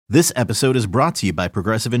This episode is brought to you by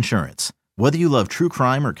Progressive Insurance. Whether you love true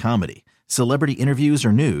crime or comedy, celebrity interviews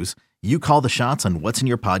or news, you call the shots on what's in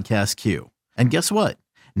your podcast queue. And guess what?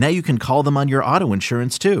 Now you can call them on your auto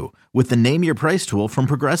insurance too with the Name Your Price tool from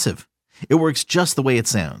Progressive. It works just the way it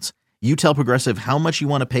sounds. You tell Progressive how much you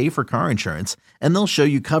want to pay for car insurance, and they'll show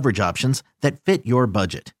you coverage options that fit your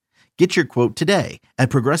budget. Get your quote today at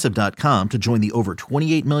Progressive.com to join the over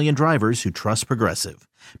 28 million drivers who trust Progressive.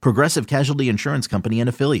 Progressive Casualty Insurance Company and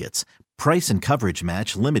Affiliates. Price and coverage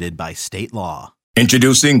match limited by state law.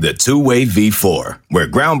 Introducing the two-way V4, where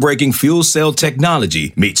groundbreaking fuel cell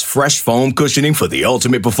technology meets fresh foam cushioning for the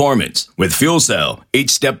ultimate performance. With fuel cell, each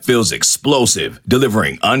step feels explosive,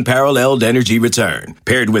 delivering unparalleled energy return.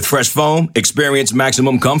 Paired with fresh foam, experience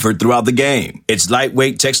maximum comfort throughout the game. Its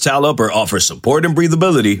lightweight textile upper offers support and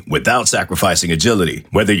breathability without sacrificing agility.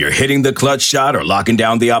 Whether you're hitting the clutch shot or locking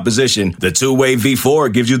down the opposition, the two-way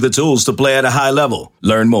V4 gives you the tools to play at a high level.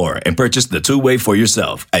 Learn more and purchase the two-way for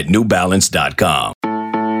yourself at newbalance.com.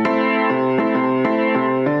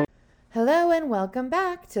 Hello and welcome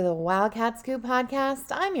back to the Wildcat Scoop podcast.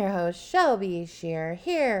 I'm your host, Shelby Shear,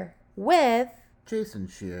 here with Jason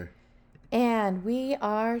Shear. And we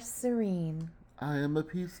are serene. I am a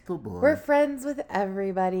peaceful boy. We're friends with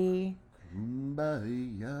everybody.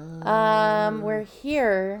 Kumbaya. We're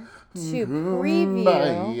here to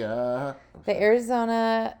preview the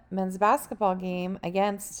Arizona men's basketball game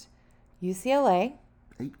against UCLA.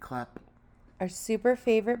 8 clap. Our super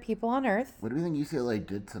favorite people on earth. What do you think UCLA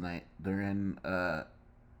did tonight? They're in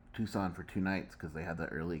Tucson for 2 nights because they had that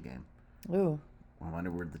early game. Ooh. I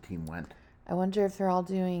wonder where the team went. I wonder if they're all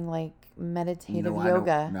doing like meditative I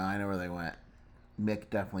yoga. I know where they went.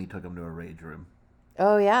 Mick definitely took them to a rage room.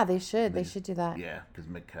 Oh yeah, they should. They should do that. Yeah, because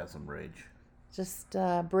Mick has some rage. Just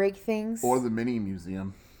break things. Or the mini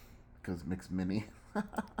museum, because Mick's mini. The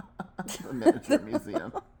miniature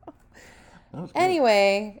museum.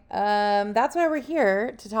 Anyway, that's why we're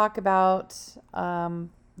here to talk about one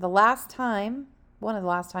of the last times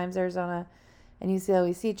Arizona and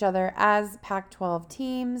UCLA see each other as Pac-12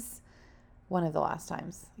 teams. One of the last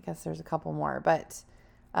times. I guess there's a couple more. But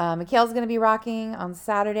Mikhail's going to be rocking on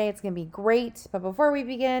Saturday. It's going to be great. But before we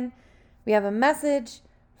begin, we have a message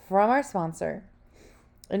from our sponsor.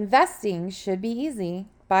 Investing should be easy.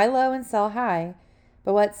 Buy low and sell high.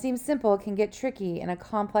 But what seems simple can get tricky in a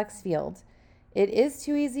complex field. It is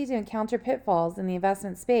too easy to encounter pitfalls in the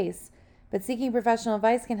investment space, but seeking professional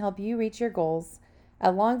advice can help you reach your goals.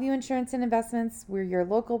 At Longview Insurance and Investments, we're your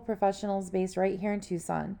local professionals based right here in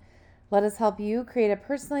Tucson. Let us help you create a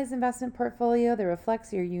personalized investment portfolio that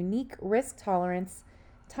reflects your unique risk tolerance,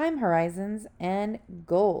 time horizons, and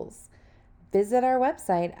goals. Visit our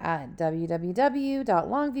website at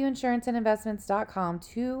www.longviewinsuranceandinvestments.com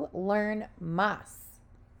to learn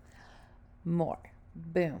more.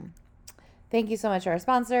 Boom. Thank you so much to our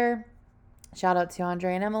sponsor. Shout out to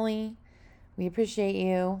Andre and Emily. We appreciate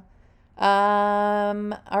you. All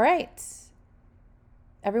right.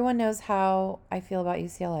 Everyone knows how I feel about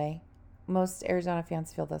UCLA. Most Arizona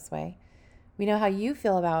fans feel this way. We know how you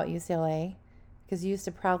feel about UCLA because you used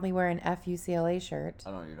to proudly wear an FUCLA shirt. I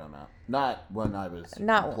don't know what you're talking about. Not when I was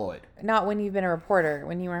employed. Not when you've been a reporter,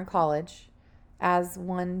 when you were in college, as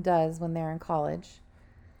one does when they're in college.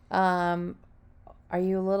 Are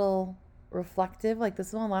you a little reflective? Like this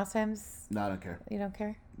is one of the last times? No, I don't care. You don't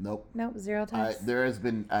care? Nope. 0 times? There has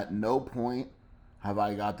been, at no point have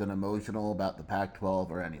I gotten emotional about the Pac-12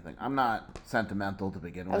 or anything. I'm not sentimental to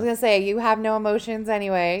begin with. I was going to say, you have no emotions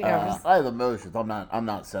anyway. No, I have emotions. I'm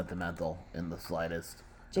not sentimental in the slightest.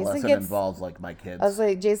 Unless it involves, like, my kids. I was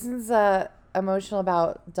like, Jason's emotional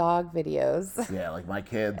about dog videos. Yeah, like my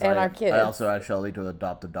kids. And our kids. I also asked Shelly to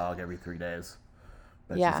adopt a dog every 3 days.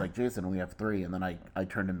 But yeah. She's like, Jason, we have 3. And then I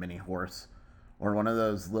turned a mini horse. Or one of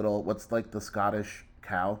those little, what's like the Scottish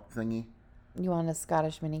cow thingy? You want a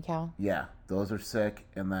Scottish mini cow? Yeah, those are sick.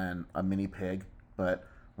 And then a mini pig. But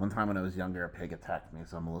one time when I was younger, a pig attacked me.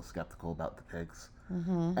 So I'm a little skeptical about the pigs.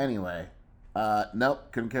 Mm-hmm. Anyway,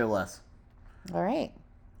 nope, couldn't care less. All right.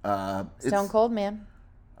 Stone cold, man.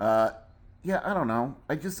 Yeah, I don't know.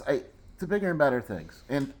 To bigger and better things.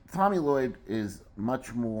 And Tommy Lloyd is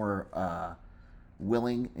much more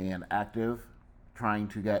willing and active trying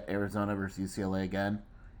to get Arizona versus UCLA again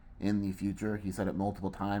in the future. He said it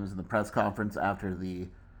multiple times in the press conference after the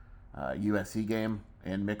USC game,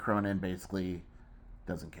 and Mick Cronin basically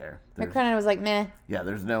doesn't care. Mick Cronin was like, meh. Yeah,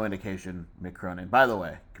 there's no indication Mick Cronin. By the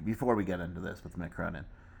way, before we get into this with Mick Cronin,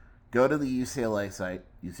 go to the UCLA site,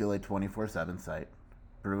 UCLA 24/7 site,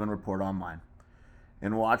 Bruin Report Online,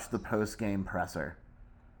 and watch the post-game presser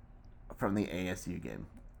from the ASU game.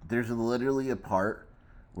 There's literally a part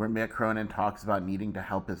where Mick Cronin talks about needing to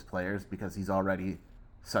help his players because he's already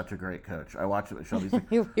such a great coach. I watched it with Shelby.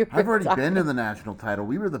 He's like, I've already been to the national title.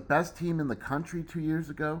 We were the best team in the country 2 years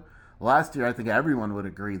ago. Last year, I think everyone would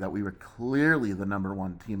agree that we were clearly the number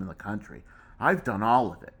one team in the country. I've done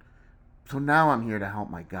all of it. So now I'm here to help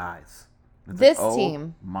my guys. This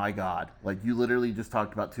team. My God. Like, you literally just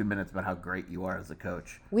talked about 2 minutes about how great you are as a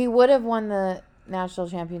coach. We would have won the national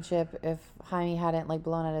championship if Jaime hadn't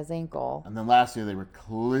blown out his ankle. And then last year they were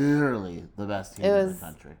clearly the best team in the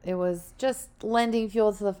country. It was just lending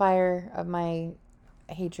fuel to the fire of my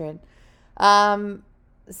hatred.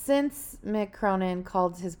 Since Mick Cronin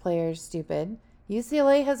called his players stupid,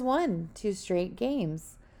 UCLA has won 2 straight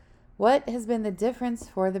games. What has been the difference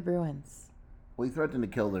for the Bruins? Well, he threatened to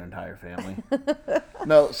kill their entire family.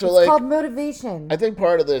 No, so it's called motivation. I think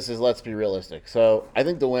part of this is, let's be realistic. So I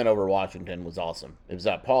think the win over Washington was awesome. It was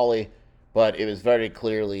at Pauley, but it was very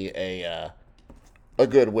clearly a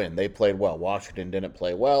good win. They played well. Washington didn't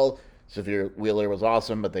play well. Severe Wheeler was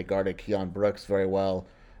awesome, but they guarded Keon Brooks very well,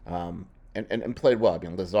 and played well. I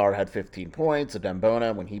mean, Lazar had 15 points.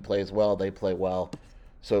 Adembona, when he plays well, they play well.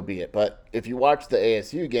 So be it. But if you watch the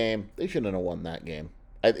ASU game, they shouldn't have won that game.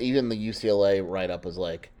 Even the UCLA write-up was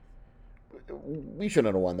like, we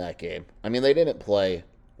shouldn't have won that game. I mean, they didn't play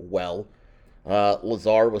well.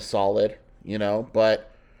 Lazar was solid,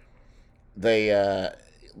 but Lazar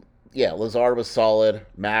was solid.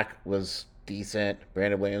 Mac was decent.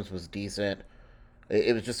 Brandon Williams was decent.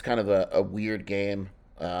 It was just kind of a weird game.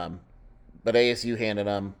 But ASU handed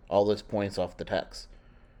them all those points off the text.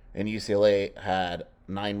 And UCLA had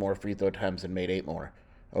 9 more free throw attempts and made 8 more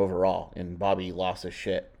overall. And Bobby lost his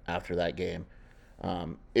shit after that game.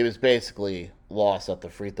 It was basically lost at the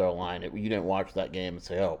free throw line. You didn't watch that game and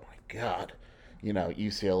say, "Oh my God,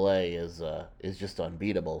 UCLA is just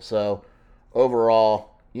unbeatable." So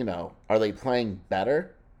overall, are they playing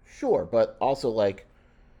better? Sure, but also it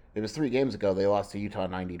was 3 games ago they lost to Utah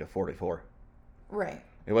 90-44. Right.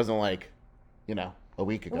 It wasn't a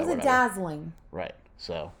week ago. It wasn't dazzling. Right.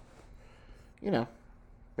 So,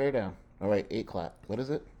 bear down. Oh wait, 8 clap. What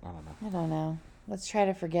is it? I don't know. Let's try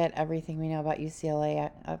to forget everything we know about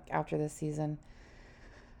UCLA after this season.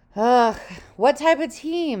 Ugh. What type of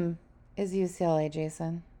team is UCLA,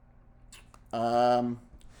 Jason?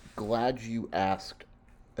 Glad you asked,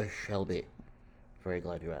 Shelby. Very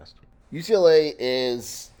glad you asked. UCLA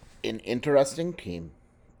is an interesting team.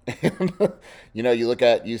 You look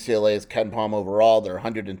at UCLA's Ken Palm overall, they're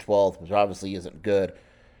 112th, which obviously isn't good.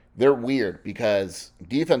 They're weird because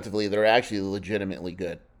defensively, they're actually legitimately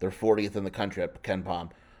good. They're 40th in the country at Ken Palm.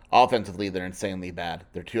 Offensively, they're insanely bad.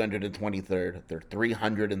 They're 223rd. They're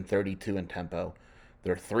 332 in tempo.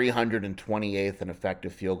 They're 328th in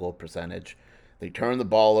effective field goal percentage. They turn the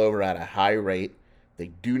ball over at a high rate. They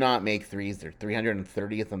do not make threes. They're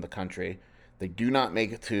 330th in the country. They do not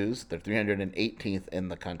make twos. They're 318th in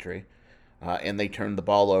the country. And they turn the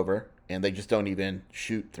ball over, and they just don't even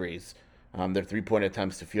shoot threes. Their three-point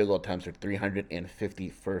attempts to field goal attempts are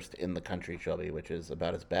 351st in the country, Shelby, which is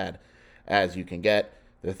about as bad as you can get.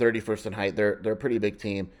 They're 31st in height. They're a pretty big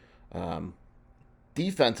team.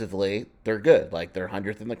 Defensively, they're good. They're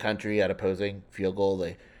 100th in the country at opposing field goal.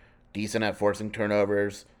 They're decent at forcing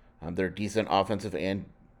turnovers. They're decent offensive and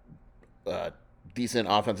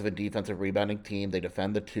defensive rebounding team. They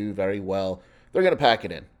defend the 2 very well. They're going to pack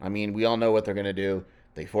it in. I mean, we all know what they're going to do.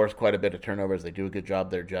 They force quite a bit of turnovers. They do a good job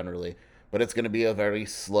there generally. But it's going to be a very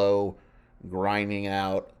slow, grinding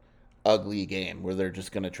out, ugly game where they're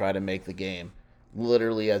just going to try to make the game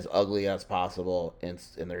literally as ugly as possible. And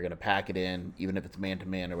they're going to pack it in, even if it's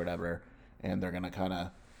man-to-man or whatever. And they're going to kind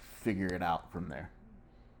of figure it out from there.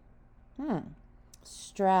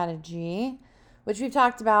 Strategy, which we've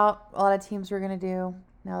talked about a lot of teams were going to do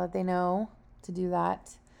now that they know to do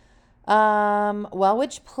that.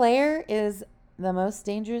 Which player is the most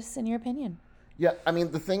dangerous in your opinion? Yeah, I mean,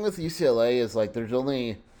 the thing with UCLA is there's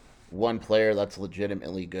only one player that's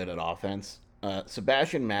legitimately good at offense.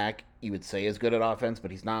 Sebastian Mack, you would say, is good at offense, but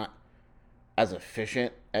he's not as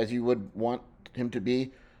efficient as you would want him to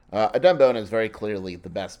be. Adembona is very clearly the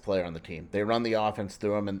best player on the team. They run the offense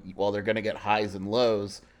through him, and while they're going to get highs and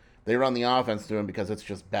lows, they run the offense through him because it's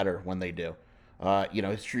just better when they do.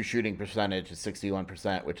 His true shooting percentage is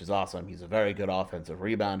 61%, which is awesome. He's a very good offensive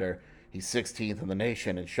rebounder. He's 16th in the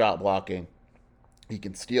nation in shot blocking. He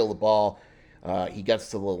can steal the ball. He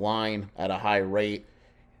gets to the line at a high rate.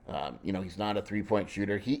 He's not a three-point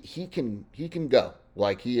shooter. He can go.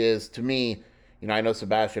 He is, to me, I know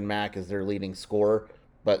Sebastian Mack is their leading scorer,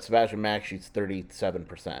 but Sebastian Mack shoots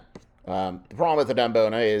 37%. The problem with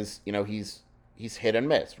Adembona is, he's hit and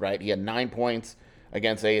miss, right? He had 9 points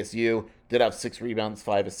against ASU, did have 6 rebounds,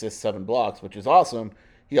 5 assists, 7 blocks, which is awesome.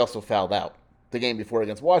 He also fouled out. The game before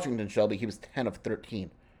against Washington, Shelby, he was 10 of 13,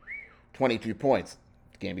 22 points.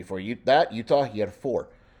 The game before Utah, he had 4.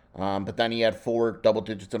 But then he had 4 double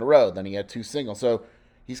digits in a row. Then he had 2 singles. So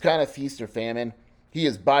he's kind of feast or famine. He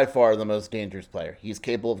is by far the most dangerous player. He's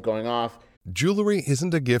capable of going off. Jewelry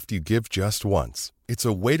isn't a gift you give just once. It's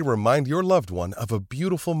a way to remind your loved one of a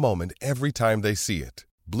beautiful moment every time they see it.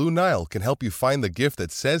 Blue Nile can help you find the gift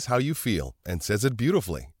that says how you feel and says it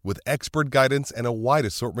beautifully, with expert guidance and a wide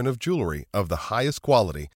assortment of jewelry of the highest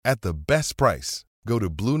quality at the best price. Go to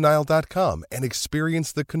BlueNile.com and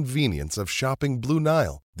experience the convenience of shopping Blue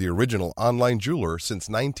Nile, the original online jeweler since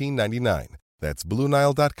 1999. That's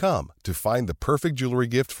BlueNile.com to find the perfect jewelry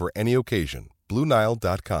gift for any occasion.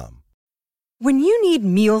 BlueNile.com. When you need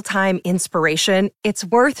mealtime inspiration, it's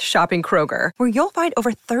worth shopping Kroger, where you'll find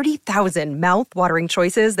over 30,000 mouth-watering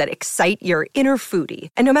choices that excite your inner foodie.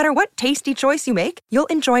 And no matter what tasty choice you make, you'll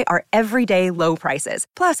enjoy our everyday low prices,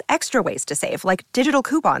 plus extra ways to save, like digital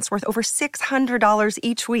coupons worth over $600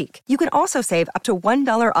 each week. You can also save up to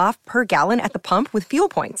 $1 off per gallon at the pump with fuel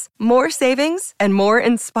points. More savings and more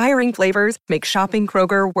inspiring flavors make shopping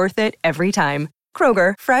Kroger worth it every time.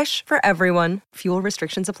 Kroger, fresh for everyone. Fuel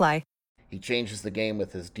restrictions apply. He changes the game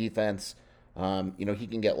with his defense. He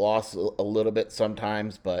can get lost a little bit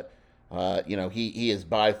sometimes, but, he is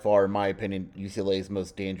by far, in my opinion, UCLA's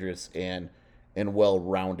most dangerous and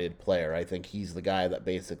well-rounded player. I think he's the guy that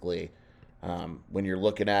basically, when you're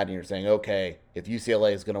looking at it and you're saying, okay, if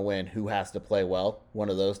UCLA is going to win, who has to play well? One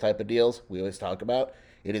of those type of deals we always talk about.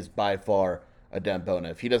 It is by far Adem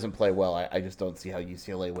Bona. If he doesn't play well, I just don't see how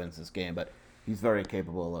UCLA wins this game, but he's very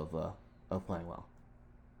capable of playing well.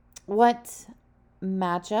 What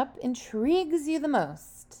matchup intrigues you the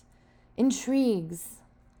most? Intrigues.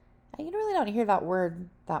 I really don't hear that word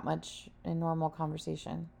that much in normal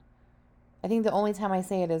conversation. I think the only time I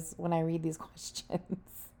say it is when I read these questions.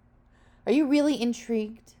 Are you really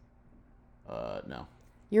intrigued? No.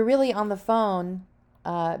 You're really on the phone,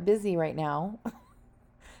 busy right now.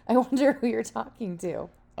 I wonder who you're talking to.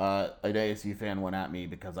 An ASU fan went at me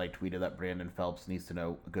because I tweeted that Brandon Phelps needs to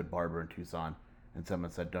know a good barber in Tucson. And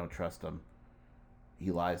someone said, don't trust him.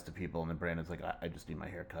 He lies to people. And then Brandon's like, I just need my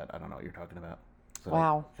hair cut. I don't know what you're talking about. So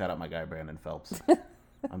wow. Shout out my guy, Brandon Phelps.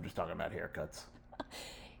 I'm just talking about haircuts.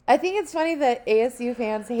 I think it's funny that ASU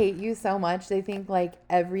fans hate you so much. They think like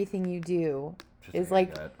everything you do is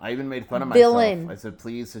like I even made fun of villain. myself. I said,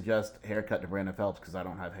 please suggest haircut to Brandon Phelps because I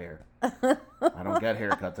don't have hair. I don't get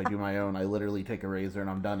haircuts. I do my own. I literally take a razor and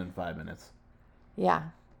I'm done in 5 minutes. Yeah.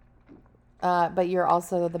 But you're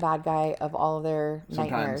also the bad guy of all of their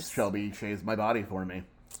Sometimes nightmares. Shelby shaves my body for me.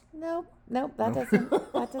 Nope, that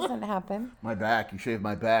doesn't happen. My back, you shave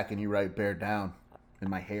my back and you write bear down in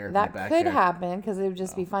my hair. That my back could hair. happen because it would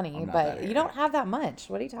just be funny, but you don't have that much.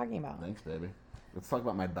 What are you talking about? Thanks, baby. Let's talk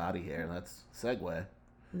about my body hair. Let's segue.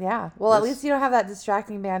 Yeah. Well, at least you don't have that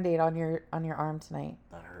distracting Band-Aid on your arm tonight.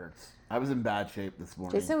 That hurts. I was in bad shape this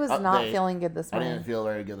morning. Jason was not feeling good this morning. I didn't feel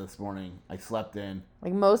very good this morning. I slept in.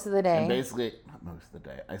 Like most of the day. And basically, not most of the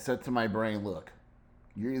day. I said to my brain, look,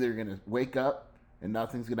 you're either going to wake up and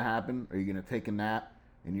nothing's going to happen, or you're going to take a nap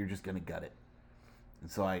and you're just going to gut it.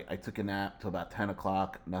 And so I took a nap till about 10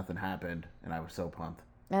 o'clock. Nothing happened, and I was so pumped.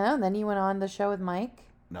 I know. And then you went on the show with Mike.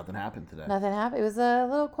 Nothing happened today. Nothing happened. It was a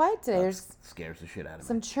little quiet today. That scares the shit out of me.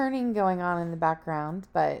 Some churning going on in the background,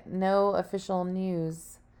 but no official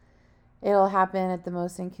news. It'll happen at the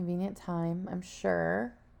most inconvenient time, I'm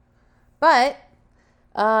sure. But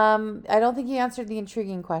I don't think you answered the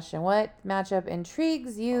intriguing question. What matchup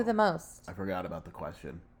intrigues you the most? I forgot about the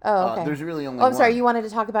question. Oh, okay. There's really only one. I'm sorry. You wanted to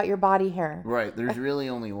talk about your body hair. Right. There's really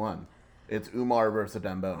only one. It's Umar versus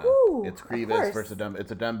Adem Bona. Ooh, it's Krivas versus Adem.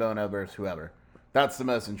 It's Adem Bona versus whoever. That's the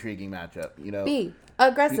most intriguing matchup. Be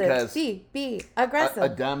aggressive. Be aggressive.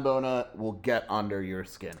 Adem Bona will get under your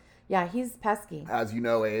skin. Yeah, he's pesky. As you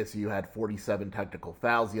know, ASU had 47 technical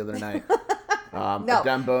fouls the other night. No.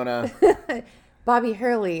 Adem Bona. Bobby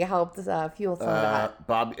Hurley helped fuel some of that.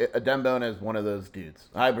 Adem Bona is one of those dudes.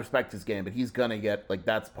 I respect his game, but he's going to get,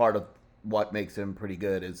 that's part of what makes him pretty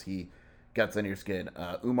good is he gets under your skin.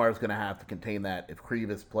 Umar's going to have to contain that. If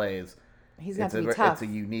Krivas plays, he's going to have to be tough. It's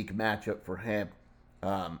a unique matchup for him.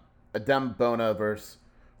 Adem Bona versus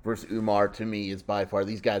Umar, to me, is by far,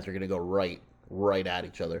 these guys are going to go right at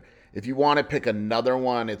each other. If you want to pick another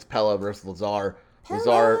one, it's Pella versus Lazar.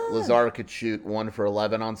 Lazar could shoot 1 for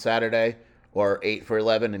 11 on Saturday or 8 for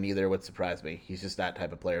 11, and neither would surprise me. He's just that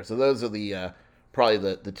type of player. So those are the probably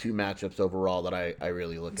the two matchups overall that I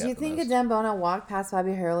really look at. Do you think Adem Bona walked past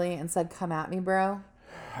Bobby Hurley and said, "Come at me, bro"?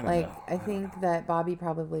 I think that Bobby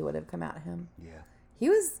probably would have come at him. Yeah. He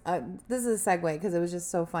was, this is a segue because it was just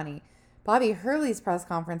so funny. Bobby Hurley's press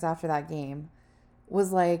conference after that game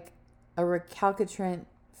was like a recalcitrant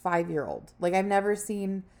 5-year-old. Like, I've never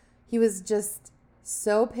seen, he was just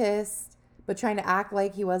so pissed, but trying to act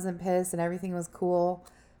like he wasn't pissed and everything was cool.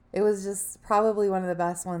 It was just probably one of the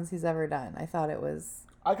best ones he's ever done. I thought it was.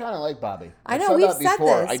 I kind of like Bobby. I know, we've said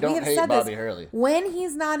this. I don't hate Bobby Hurley. When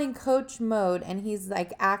he's not in coach mode and he's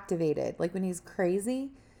like activated, like when he's crazy,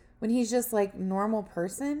 when he's just like normal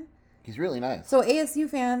person. He's really nice. So ASU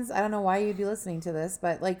fans, I don't know why you'd be listening to this,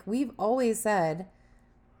 but like we've always said,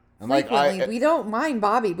 and frequently, we don't mind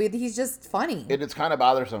Bobby, but he's just funny. It's kind of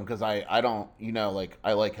bothersome because I don't, like,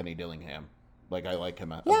 I like Kenny Dillingham. Like, I like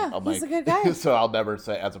him. He's a good guy. So I'll never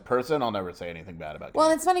say, as a person, I'll never say anything bad about Kenny.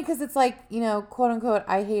 Well, it's funny because it's like, quote unquote,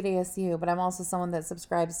 I hate ASU, but I'm also someone that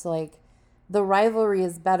subscribes to like the rivalry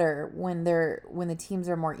is better when the teams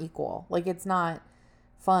are more equal. Like, it's not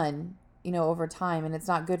fun, over time, and it's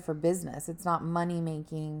not good for business. It's not money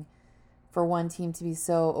making for one team to be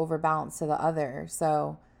so overbalanced to the other.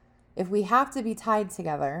 So if we have to be tied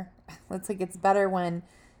together, it's better when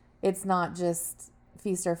it's not just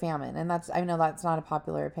feast or famine. And I know that's not a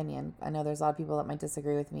popular opinion. I know there's a lot of people that might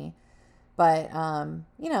disagree with me, but I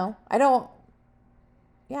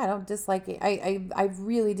don't dislike it. I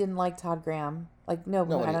really didn't like Todd Graham. Like, no,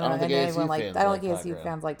 I don't think ASU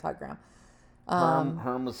fans like Todd Graham.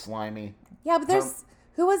 Herm was slimy. Yeah, but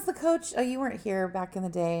who was the coach? Oh, you weren't here back in the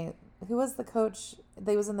day. Who was the coach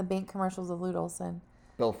that was in the bank commercials of Lute Olson?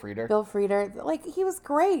 Bill Frieder. Bill Frieder. Like, he was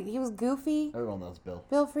great. He was goofy. Everyone knows Bill.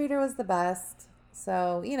 Bill Frieder was the best.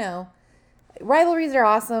 So, rivalries are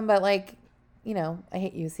awesome, but like, I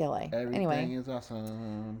hate UCLA. Everything is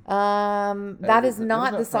awesome. That is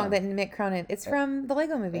not the song that Mick Cronin. It's from the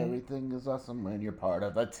Lego Movie. Everything is awesome when you're part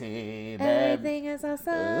of a team. Everything is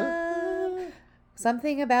awesome.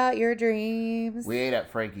 Something about your dreams. We ate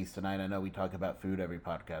at Frankie's tonight. I know we talk about food every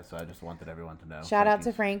podcast, so I just wanted everyone to know. Shout out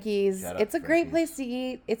to Frankie's. It's a great place to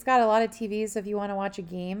eat. It's got a lot of TVs, so if you want to watch a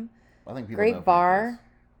game. I think people great know bar. Frankie's.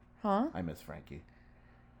 Huh? I miss Frankie.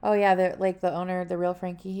 Oh yeah, the owner, the real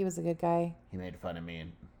Frankie, he was a good guy. He made fun of me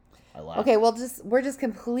and I laughed. Okay, we're just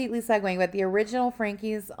completely segueing, but the original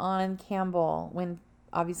Frankie's on Campbell, when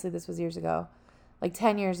obviously this was years ago, like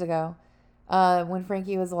 10 years ago, when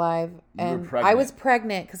Frankie was alive, and I was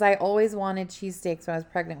pregnant because I always wanted cheesesteaks when I was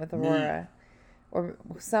pregnant with Aurora. Or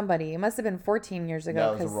somebody. It must have been 14 years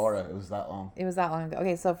ago. No, it was Aurora. It was that long. It was that long ago.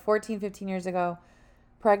 Okay, so 14, 15 years ago,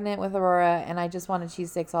 pregnant with Aurora, and I just wanted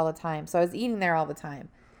cheesesteaks all the time. So I was eating there all the time.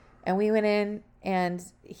 And we went in, and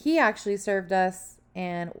he actually served us.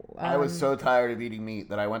 And I was so tired of eating meat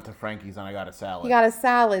that I went to Frankie's and I got a salad. He got a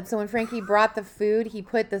salad. So when Frankie brought the food, he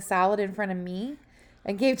put the salad in front of me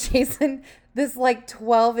and gave Jason this like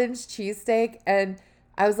 12-inch cheesesteak. And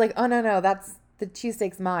I was like, oh, no, that's the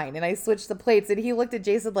cheesesteak's mine. And I switched the plates, and he looked at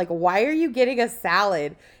Jason like, why are you getting a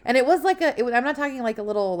salad? And it was like I'm not talking like a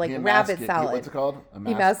little like rabbit salad. What's it called?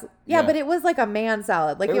 Yeah, but it was like a man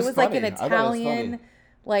salad. Like it was like an Italian,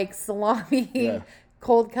 like salami,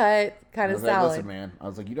 cold cut kind of salad. Like, listen, man. I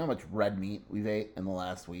was like, you know how much red meat we've ate in the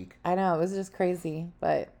last week? I know. It was just crazy,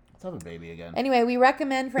 but let's have a baby again. Anyway, we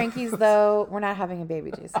recommend Frankie's, though. We're not having a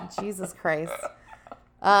baby, Jason. Jesus Christ.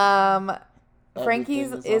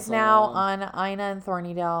 Frankie's is now on Ina and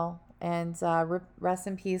Thornydale, and rest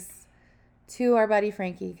in peace to our buddy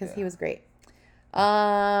Frankie, because he was great. What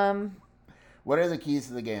are the keys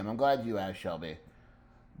to the game? I'm glad you asked, Shelby.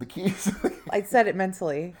 The keys. I said it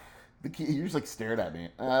mentally. The key. You just like stared at me.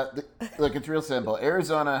 Look, it's real simple.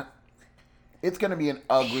 Arizona. It's going to be an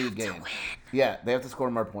ugly game. Yeah, they have to score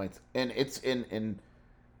more points, and it's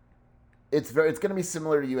it's going to be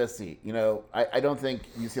similar to USC. I don't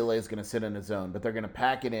think UCLA is going to sit in a zone, but they're going to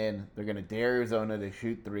pack it in. They're going to dare Arizona to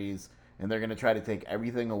shoot threes, and they're going to try to take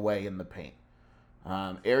everything away in the paint.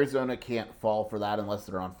 Arizona can't fall for that unless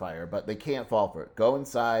they're on fire, but they can't fall for it. Go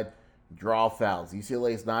inside, draw fouls.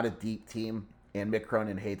 UCLA is not a deep team, and Mick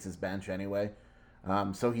Cronin hates his bench anyway.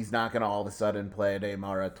 So he's not going to all of a sudden play Ade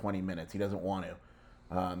Mara 20 minutes. He doesn't want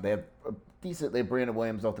to. They have they have Brandon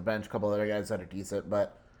Williams off the bench, a couple other guys that are decent,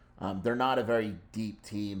 but they're not a very deep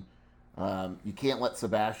team. You can't let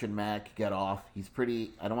Sebastian Mack get off. He's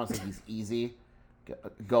pretty, I don't want to say he's easy.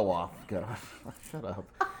 Go off. Get off. Shut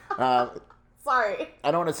up. Sorry.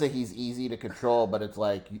 I don't want to say he's easy to control, but it's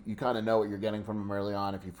like you kind of know what you're getting from him early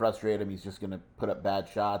on. If you frustrate him, he's just going to put up bad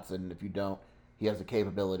shots, and if you don't, he has the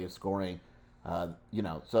capability of scoring.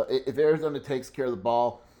 So if Arizona takes care of the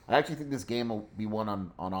ball, I actually think this game will be won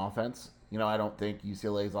on offense. I don't think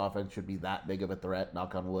UCLA's offense should be that big of a threat,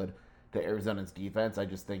 knock on wood, to Arizona's defense. I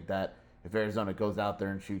just think that if Arizona goes out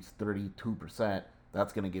there and shoots 32%,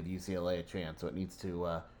 that's going to give UCLA a chance. So it needs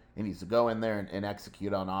to go in there and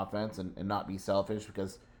execute on offense and not be selfish,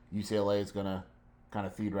 because UCLA is going to kind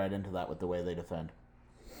of feed right into that with the way they defend.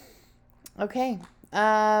 Okay.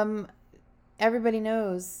 Everybody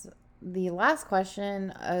knows the last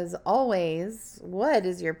question, as always, what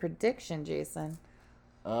is your prediction, Jason?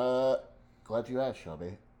 Glad you asked,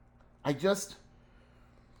 Shelby. I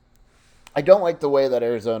don't like the way that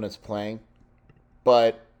Arizona's playing,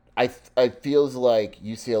 but it feels like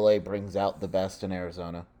UCLA brings out the best in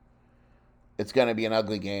Arizona. It's going to be an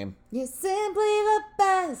ugly game. You're simply the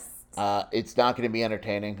best. It's not going to be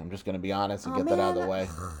entertaining. I'm just going to be honest and get that out of the way. I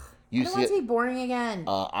don't want it to be boring again.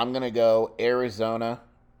 I'm going to go Arizona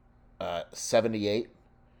 78,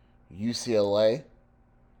 UCLA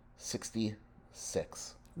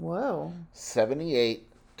 66. Whoa. 78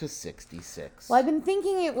 to 66. Well, I've been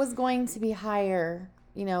thinking it was going to be higher.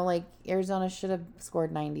 You know, like Arizona should have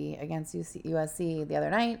scored 90 against USC the other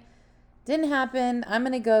night. Didn't happen. I'm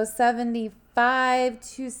going to go 75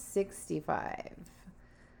 to 65.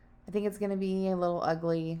 I think it's going to be a little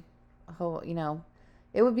ugly. You know,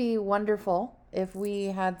 it would be wonderful if we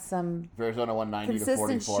had some Arizona 190 to 44.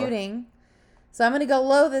 consistent shooting. So I'm going to go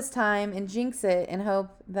low this time and jinx it and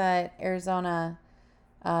hope that Arizona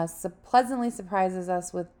pleasantly surprises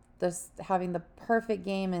us with this having the perfect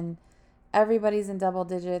game and everybody's in double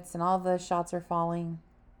digits and all the shots are falling.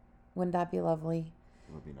 Wouldn't that be lovely?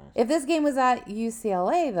 It would be nice. If this game was at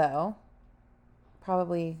UCLA, though,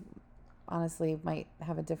 probably, honestly, might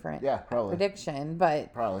have a different prediction.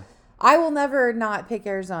 But probably. I will never not pick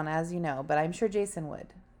Arizona, as you know, but I'm sure Jason would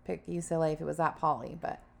pick UCLA if it was at Poly.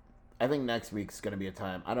 But I think next week's going to be a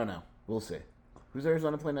time. I don't know. We'll see. Who's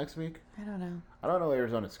Arizona play next week? I don't know. I don't know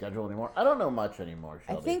Arizona's schedule anymore. I don't know much anymore,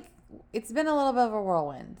 Shelby. I think it's been a little bit of a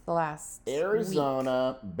whirlwind the last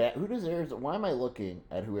Arizona. Who does Arizona? Why am I looking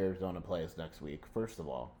at who Arizona plays next week? First of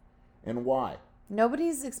all, and why?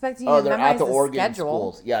 Nobody's expecting you to they're memorize at the Oregon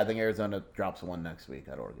schedule. schools. Yeah, I think Arizona drops one next week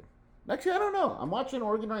at Oregon. Next year, I don't know. I'm watching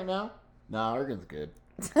Oregon right now. No, Oregon's good.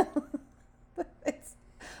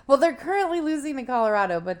 Well, they're currently losing to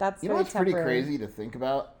Colorado, but that's what's temporary. pretty crazy to think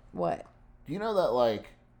about? What? Do you know that, like,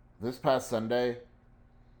 this past Sunday,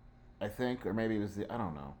 I think, or maybe it was I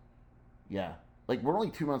don't know. Yeah. Like, we're only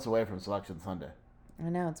 2 months away from Selection Sunday. I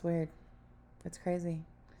know, it's weird. It's crazy.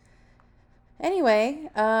 Anyway,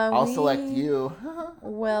 I'll select you.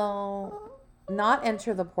 will not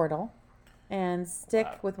enter the portal and stick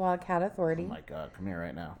with Wildcat Authority. Oh, my God. Come here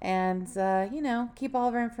right now. And, keep all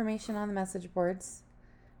of our information on the message boards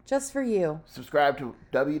just for you. Subscribe to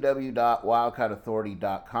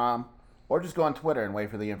www.wildcatauthority.com or just go on Twitter and wait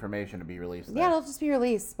for the information to be released there. Yeah, it'll just be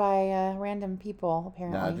released by random people,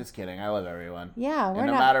 apparently. No, just kidding. I love everyone. Yeah, no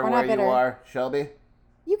matter where you are, Shelby.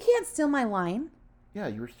 You can't steal my line. Yeah,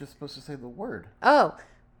 you were just supposed to say the word. Oh.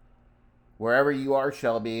 Wherever you are,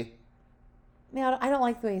 Shelby. No, I don't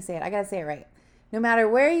like the way you say it. I got to say it right. No matter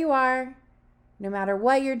where you are, no matter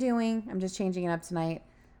what you're doing, I'm just changing it up tonight.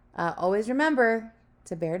 Always remember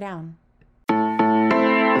to bear down.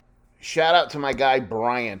 Shout out to my guy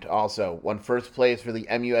Bryant also. Won first place for the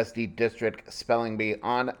MUSD District Spelling Bee.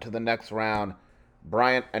 On to the next round.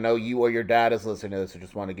 Bryant, I know you or your dad is listening to this, so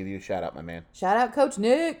just want to give you a shout out, my man. Shout out Coach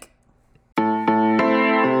Nick.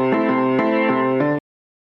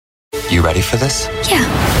 You ready for this? Yeah.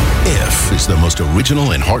 If is the most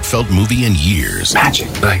original and heartfelt movie in years.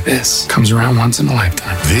 Magic like this comes around once in a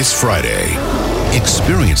lifetime. This Friday,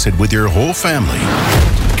 experience it with your whole family.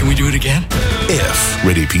 Can we do it again? If,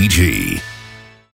 rated PG.